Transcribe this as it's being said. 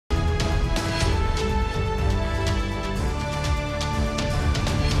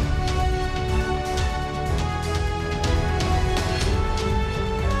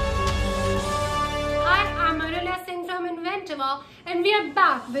are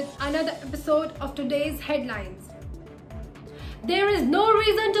back with another episode of today's headlines. There is no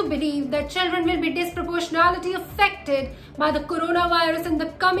reason to believe that children will be disproportionately affected by the coronavirus in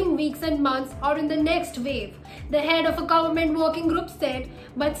the coming weeks and months or in the next wave, the head of a government working group said,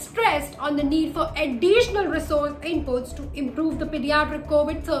 but stressed on the need for additional resource inputs to improve the pediatric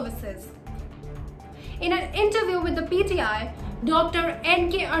COVID services. In an interview with the PTI, Dr.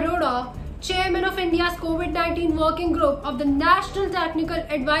 N K Arora, Chairman of India's COVID-19 Working Group of the National Technical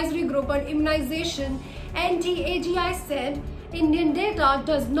Advisory Group on Immunization, NTAGI, said, Indian data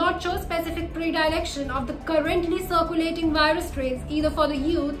does not show specific predilection of the currently circulating virus strains either for the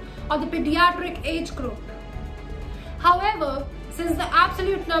youth or the pediatric age group. However, since the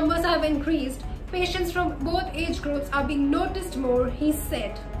absolute numbers have increased, patients from both age groups are being noticed more, he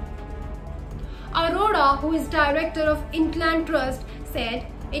said. Arora, who is director of Inclan Trust, said,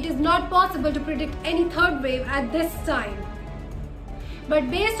 it is not possible to predict any third wave at this time.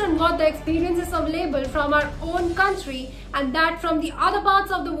 But based on what the experience is available from our own country and that from the other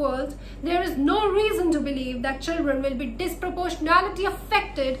parts of the world, there is no reason to believe that children will be disproportionately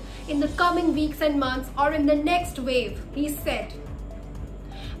affected in the coming weeks and months or in the next wave, he said.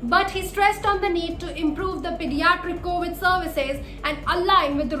 But he stressed on the need to improve the pediatric COVID services and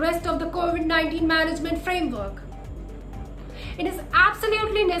align with the rest of the COVID-19 management framework. It is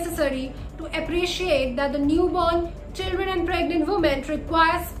absolutely necessary to appreciate that the newborn, children and pregnant women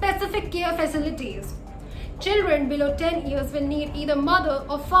require specific care facilities. Children below 10 years will need either mother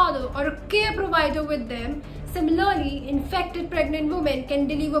or father or a care provider with them. Similarly, infected pregnant women can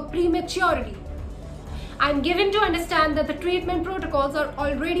deliver prematurely. I am given to understand that the treatment protocols are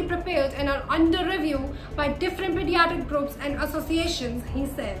already prepared and are under review by different pediatric groups and associations, he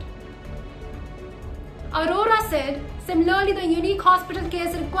said. Arora said, similarly, the unique hospital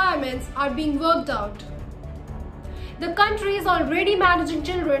case requirements are being worked out. The country is already managing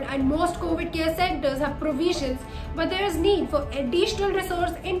children and most COVID care centers have provisions, but there is need for additional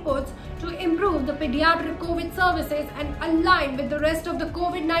resource inputs to improve the pediatric COVID services and align with the rest of the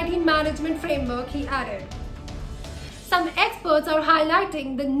COVID-19 management framework, he added. Some experts are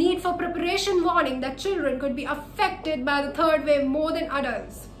highlighting the need for preparation, warning that children could be affected by the third wave more than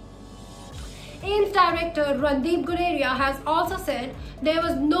adults. AIIMS Director Randeep Guleria has also said there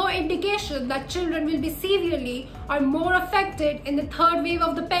was no indication that children will be severely or more affected in the third wave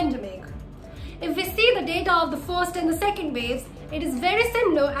of the pandemic. If we see the data of the first and the second waves, it is very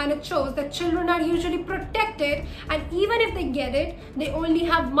similar and it shows that children are usually protected and even if they get it, they only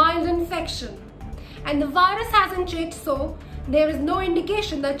have mild infection. And the virus hasn't changed, so there is no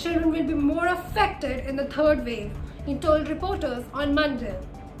indication that children will be more affected in the third wave, he told reporters on Monday.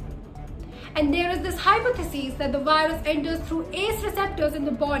 And there is this hypothesis that the virus enters through ACE receptors in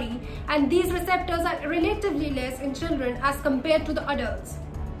the body and these receptors are relatively less in children as compared to the adults.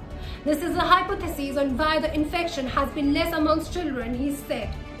 This is a hypothesis on why the infection has been less amongst children, he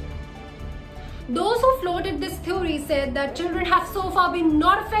said. Those who floated this theory said that children have so far been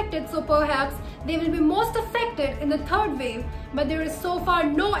not affected, so perhaps they will be most affected in the third wave, but there is so far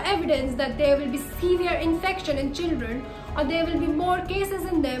no evidence that there will be severe infection in children or there will be more cases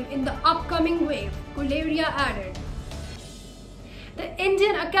in them in the upcoming wave, Guleria added. The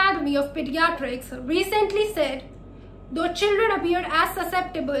Indian Academy of Pediatrics recently said, though children appear as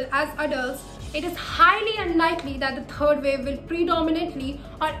susceptible as adults, it is highly unlikely that the third wave will predominantly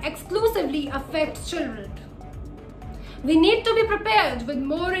or exclusively affect children. We need to be prepared with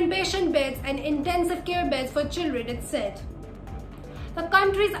more inpatient beds and intensive care beds for children, it said. The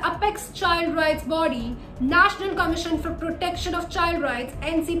country's apex child rights body, National Commission for Protection of Child Rights,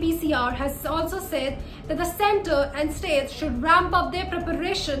 NCPCR, has also said that the center and states should ramp up their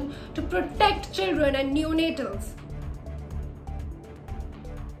preparation to protect children and neonatals.